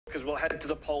Yorkers will head to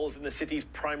the polls in the city's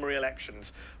primary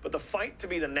elections. But the fight to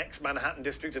be the next Manhattan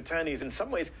District Attorney is in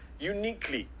some ways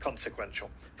uniquely consequential.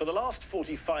 For the last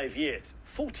 45 years,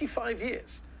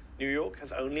 New York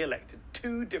has only elected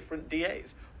two different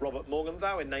DAs, Robert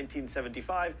Morgenthau in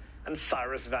 1975 and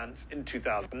Cyrus Vance in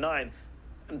 2009,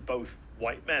 and both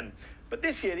white men. But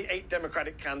this year, the 8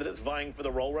 Democratic candidates vying for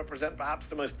the role represent perhaps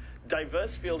the most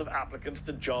diverse field of applicants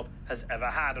the job has ever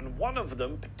had. And one of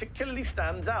them particularly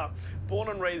stands out. Born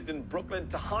and raised in Brooklyn,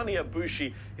 Tahani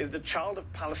Abushi is the child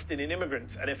of Palestinian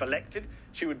immigrants. And if elected,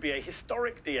 she would be a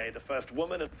historic DA, the first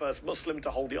woman and first Muslim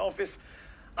to hold the office.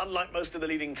 Unlike most of the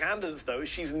leading candidates, though,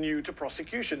 she's new to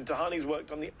prosecution. Tahani's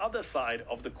worked on the other side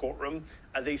of the courtroom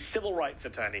as a civil rights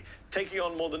attorney, taking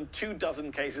on more than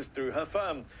 24 cases through her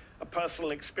firm. A personal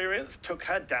experience took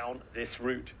her down this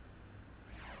route.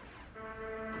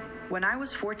 When I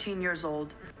was 14 years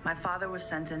old, my father was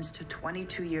sentenced to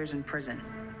 22 years in prison.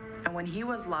 And when he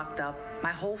was locked up,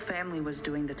 my whole family was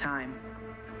doing the time.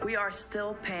 We are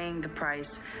still paying the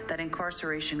price that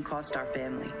incarceration cost our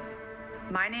family.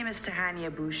 My name is Tahani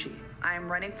Abushi. I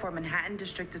am running for Manhattan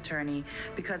District Attorney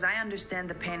because I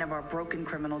understand the pain of our broken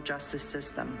criminal justice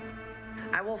system.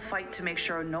 I will fight to make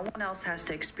sure no one else has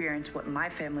to experience what my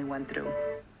family went through.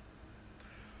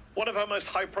 One of her most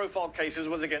high-profile cases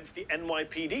was against the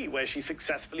NYPD, where she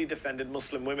successfully defended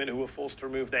Muslim women who were forced to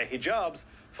remove their hijabs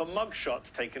for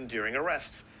mugshots taken during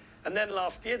arrests. And then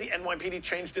last year, the NYPD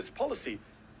changed its policy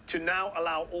to now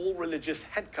allow all religious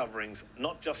head coverings,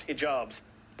 not just hijabs,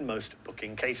 in most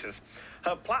booking cases.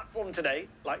 Her platform today,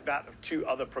 like that of 2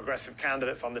 other progressive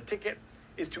candidates on the ticket,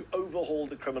 is to overhaul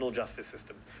the criminal justice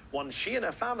system, one she and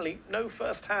her family know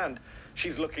firsthand.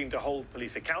 She's looking to hold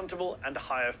police accountable and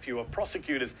hire fewer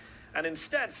prosecutors, and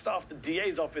instead staff the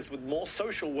DA's office with more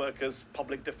social workers,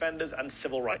 public defenders, and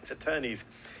civil rights attorneys.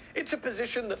 It's a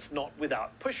position that's not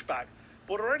without pushback,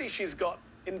 but already she's got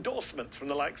endorsements from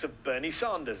the likes of Bernie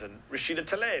Sanders and Rashida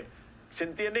Tlaib,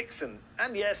 Cynthia Nixon,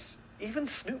 and yes, even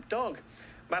Snoop Dogg.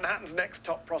 Manhattan's next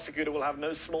top prosecutor will have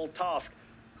no small task.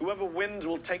 Whoever wins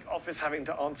will take office having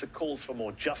to answer calls for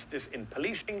more justice in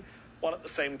policing, while at the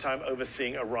same time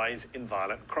overseeing a rise in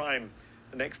violent crime.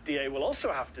 The next DA will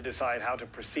also have to decide how to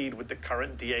proceed with the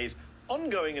current DA's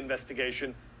ongoing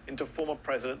investigation into former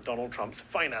President Donald Trump's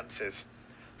finances.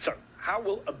 So, how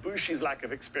will Abushi's lack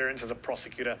of experience as a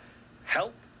prosecutor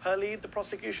help her lead the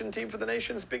prosecution team for the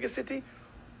nation's biggest city?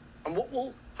 And what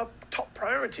will her top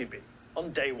priority be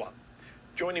on day one?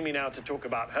 Joining me now to talk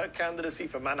about her candidacy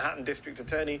for Manhattan District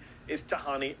Attorney is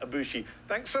Tahani Abushi.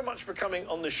 Thanks so much for coming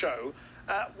on the show.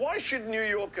 Why should New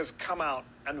Yorkers come out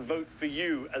and vote for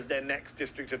you as their next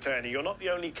district attorney? You're not the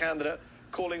only candidate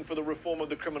calling for the reform of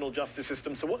the criminal justice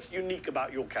system, so what's unique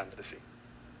about your candidacy?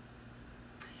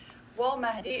 Well,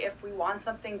 Mehdi, if we want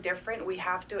something different, we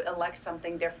have to elect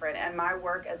something different. And my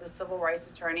work as a civil rights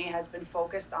attorney has been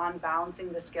focused on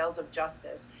balancing the scales of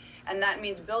justice. And that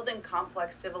means building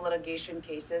complex civil litigation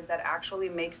cases that actually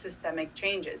make systemic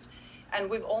changes. And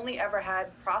we've only ever had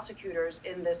prosecutors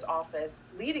in this office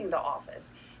leading the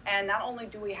office. And not only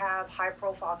do we have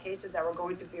high-profile cases that we're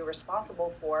going to be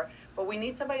responsible for, but we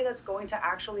need somebody that's going to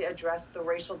actually address the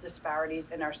racial disparities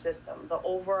in our system, the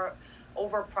over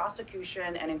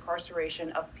prosecution and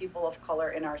incarceration of people of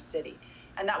color in our city.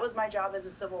 And that was my job as a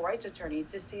civil rights attorney,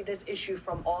 to see this issue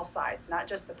from all sides, not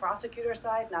just the prosecutor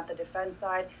side, not the defense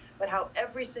side, but how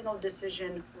every single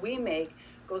decision we make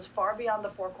goes far beyond the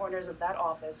 4 corners of that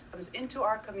office, comes into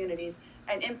our communities,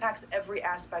 and impacts every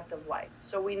aspect of life.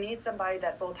 So we need somebody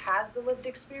that both has the lived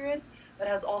experience, but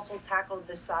has also tackled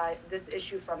this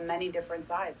issue from many different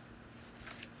sides.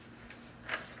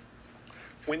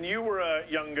 When you were a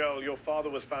young girl, your father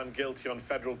was found guilty on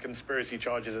federal conspiracy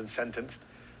charges and sentenced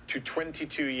to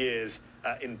 22 years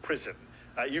in prison.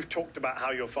 You've talked about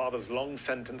how your father's long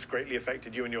sentence greatly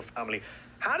affected you and your family.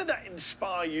 How did that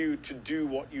inspire you to do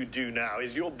what you do now?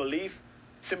 Is your belief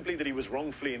simply that he was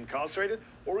wrongfully incarcerated,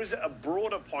 or is it a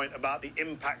broader point about the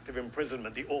impact of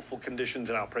imprisonment, the awful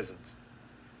conditions in our prisons?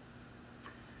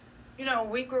 You know,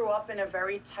 we grew up in a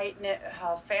very tight-knit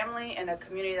family in a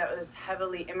community that was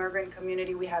heavily immigrant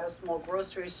community. We had a small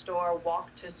grocery store,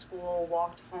 walked to school,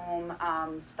 walked home,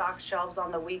 stocked shelves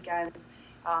on the weekends,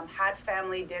 had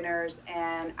family dinners,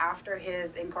 and after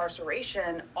his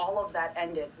incarceration, all of that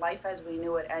ended. Life as we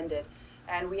knew it ended.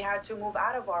 And we had to move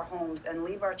out of our homes and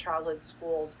leave our childhood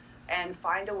schools and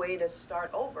find a way to start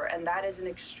over. And that is an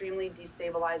extremely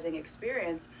destabilizing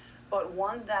experience, but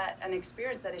an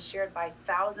experience that is shared by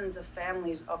thousands of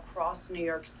families across New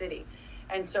York City.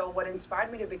 And so what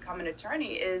inspired me to become an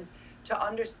attorney is to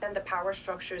understand the power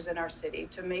structures in our city,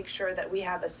 to make sure that we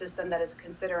have a system that is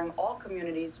considering all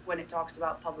communities when it talks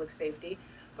about public safety,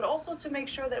 but also to make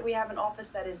sure that we have an office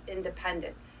that is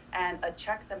independent and a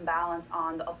checks and balance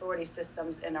on the authority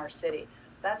systems in our city.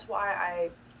 That's why I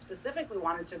specifically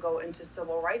wanted to go into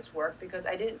civil rights work, because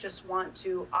I didn't just want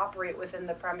to operate within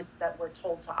the premise that we're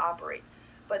told to operate,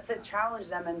 but to challenge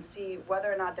them and see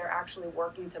whether or not they're actually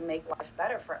working to make life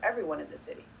better for everyone in the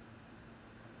city.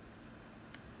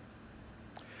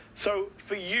 So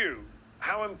for you,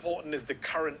 how important is the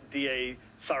current DA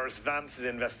Cyrus Vance's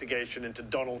investigation into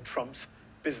Donald Trump's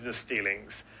business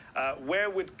dealings? Where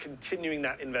would continuing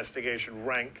that investigation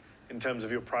rank in terms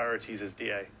of your priorities as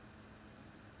DA?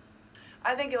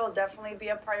 I think it will definitely be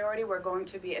a priority. We're going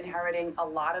to be inheriting a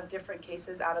lot of different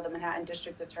cases out of the Manhattan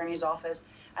District Attorney's Office,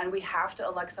 and we have to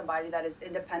elect somebody that is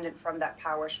independent from that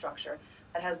power structure,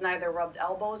 that has neither rubbed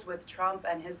elbows with Trump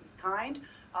and his kind,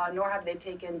 nor have they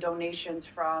taken donations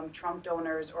from Trump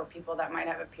donors or people that might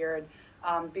have appeared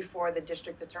before the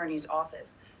District Attorney's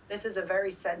Office. This is a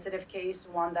very sensitive case,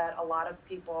 one that a lot of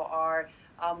people are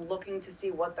looking to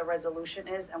see what the resolution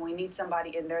is, and we need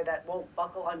somebody in there that won't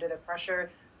buckle under the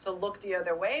pressure to look the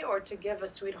other way or to give a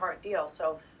sweetheart deal.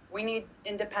 So we need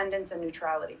independence and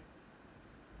neutrality.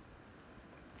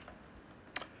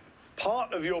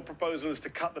 Part of your proposal is to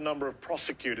cut the number of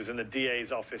prosecutors in the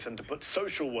DA's office and to put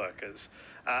social workers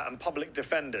and public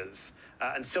defenders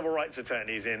and civil rights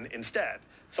attorneys in instead.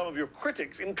 Some of your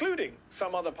critics, including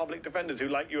some other public defenders who,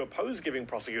 like you, oppose giving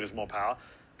prosecutors more power,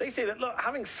 they say that, look,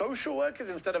 having social workers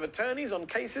instead of attorneys on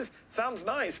cases sounds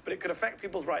nice, but it could affect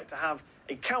people's right to have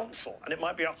a counsel, and it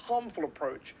might be a harmful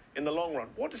approach in the long run.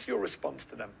 What is your response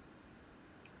to them?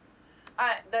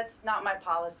 That's not my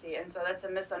policy, and so that's a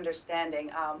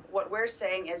misunderstanding. What we're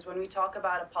saying is when we talk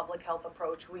about a public health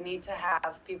approach, we need to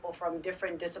have people from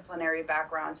different disciplinary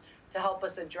backgrounds to help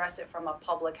us address it from a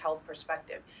public health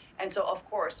perspective. And so, of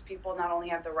course, people not only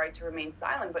have the right to remain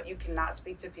silent, but you cannot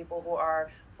speak to people who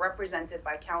are represented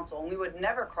by counsel, and we would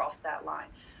never cross that line.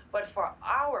 But for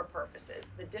our purposes,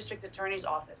 the District Attorney's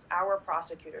Office, our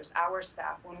prosecutors, our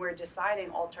staff, when we're deciding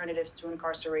alternatives to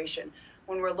incarceration,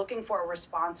 when we're looking for a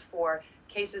response for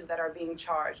cases that are being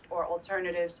charged or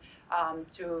alternatives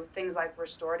to things like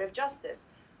restorative justice,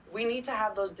 we need to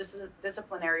have those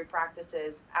disciplinary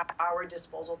practices at our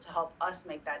disposal to help us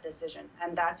make that decision.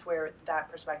 And that's where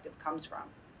that perspective comes from.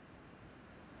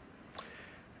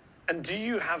 And do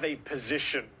you have a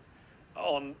position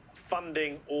on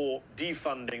funding or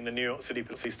defunding the New York City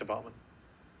Police Department?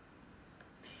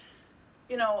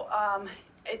 You know,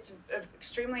 it's an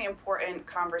extremely important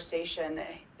conversation.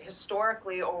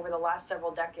 Historically, over the last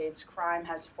several decades, crime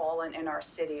has fallen in our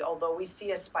city, although we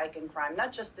see a spike in crime,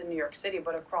 not just in New York City,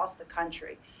 but across the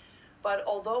country. But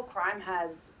although crime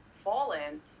has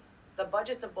fallen, the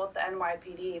budgets of both the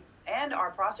NYPD and our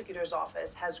prosecutor's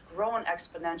office has grown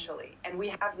exponentially, and we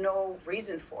have no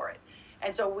reason for it.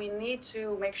 And so we need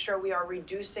to make sure we are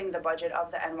reducing the budget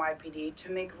of the NYPD to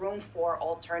make room for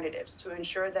alternatives, to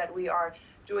ensure that we are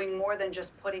doing more than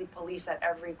just putting police at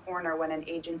every corner when an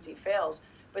agency fails,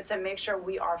 but to make sure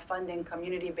we are funding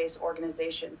community-based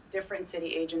organizations, different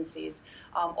city agencies,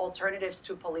 alternatives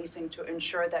to policing, to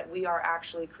ensure that we are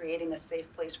actually creating a safe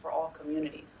place for all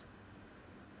communities.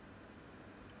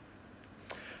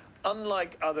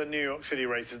 Unlike other New York City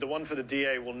races, the one for the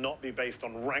DA will not be based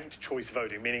on ranked choice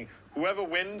voting, meaning whoever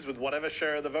wins with whatever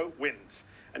share of the vote wins.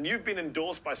 And you've been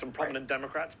endorsed by some prominent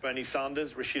Democrats, Bernie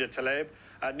Sanders, Rashida Tlaib.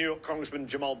 New York Congressman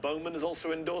Jamal Bowman has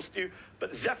also endorsed you.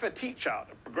 But Zephyr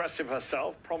Teachout, a progressive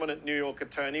herself, prominent New York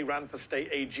attorney, ran for state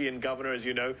AG and governor, as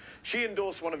you know. She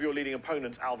endorsed one of your leading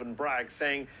opponents, Alvin Bragg,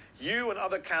 saying you and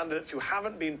other candidates who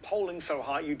haven't been polling so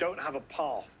high, you don't have a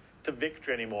path to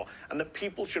victory anymore, and that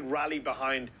people should rally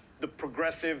behind the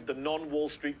progressive, the non-Wall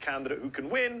Street candidate who can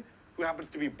win, who happens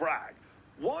to be Bragg.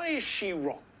 Why is she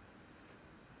wrong?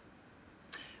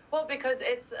 Well, because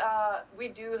it's we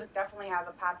do definitely have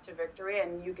a path to victory,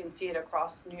 and you can see it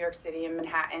across New York City and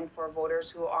Manhattan for voters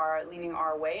who are leaning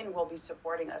our way and will be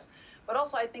supporting us. But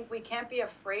also, I think we can't be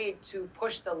afraid to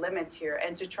push the limits here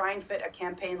and to try and fit a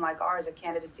campaign like ours, a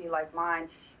candidacy like mine,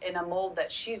 in a mold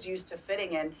that she's used to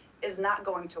fitting in is not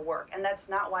going to work. And that's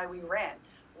not why we ran.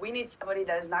 We need somebody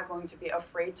that is not going to be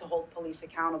afraid to hold police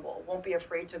accountable, won't be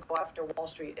afraid to go after Wall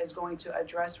Street, is going to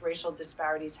address racial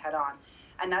disparities head on.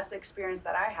 And that's the experience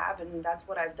that I have, and that's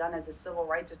what I've done as a civil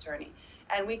rights attorney.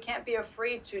 And we can't be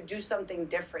afraid to do something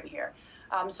different here.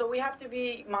 So we have to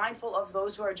be mindful of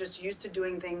those who are just used to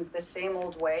doing things the same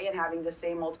old way and having the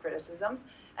same old criticisms,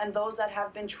 and those that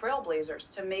have been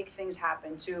trailblazers to make things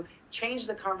happen, to change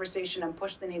the conversation and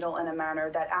push the needle in a manner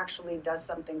that actually does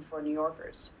something for New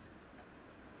Yorkers.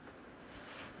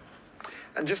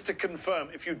 And just to confirm,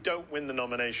 if you don't win the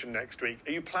nomination next week,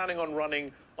 are you planning on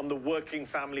running on the Working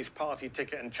Families Party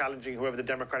ticket and challenging whoever the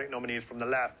Democratic nominee is from the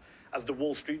left, as the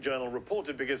Wall Street Journal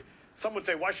reported, because some would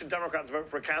say, why should Democrats vote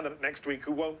for a candidate next week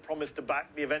who won't promise to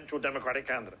back the eventual Democratic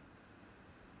candidate?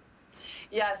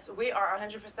 Yes, we are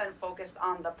 100% focused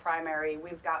on the primary.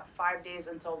 We've got 5 days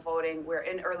until voting. We're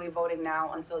in early voting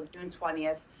now until June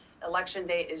 20th. Election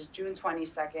day is June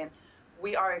 22nd.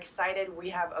 We are excited. We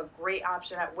have a great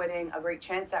option at winning, a great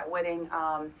chance at winning.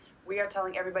 We are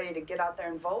telling everybody to get out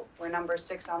there and vote. We're number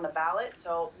 6 on the ballot,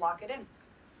 so lock it in.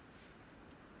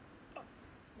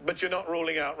 But you're not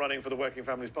ruling out running for the Working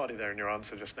Families Party there in your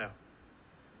answer just now.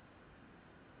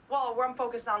 Well, we're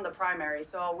focused on the primary,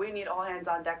 so we need all hands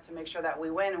on deck to make sure that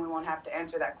we win, and we won't have to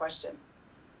answer that question.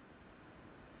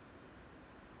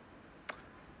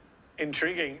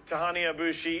 Intriguing. Tahani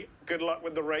Abushi, good luck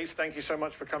with the race. Thank you so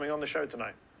much for coming on the show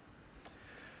tonight.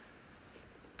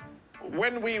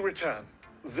 When we return,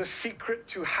 the secret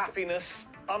to happiness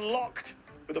unlocked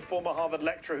with a former Harvard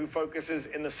lecturer who focuses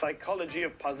in the psychology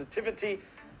of positivity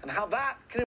and how that can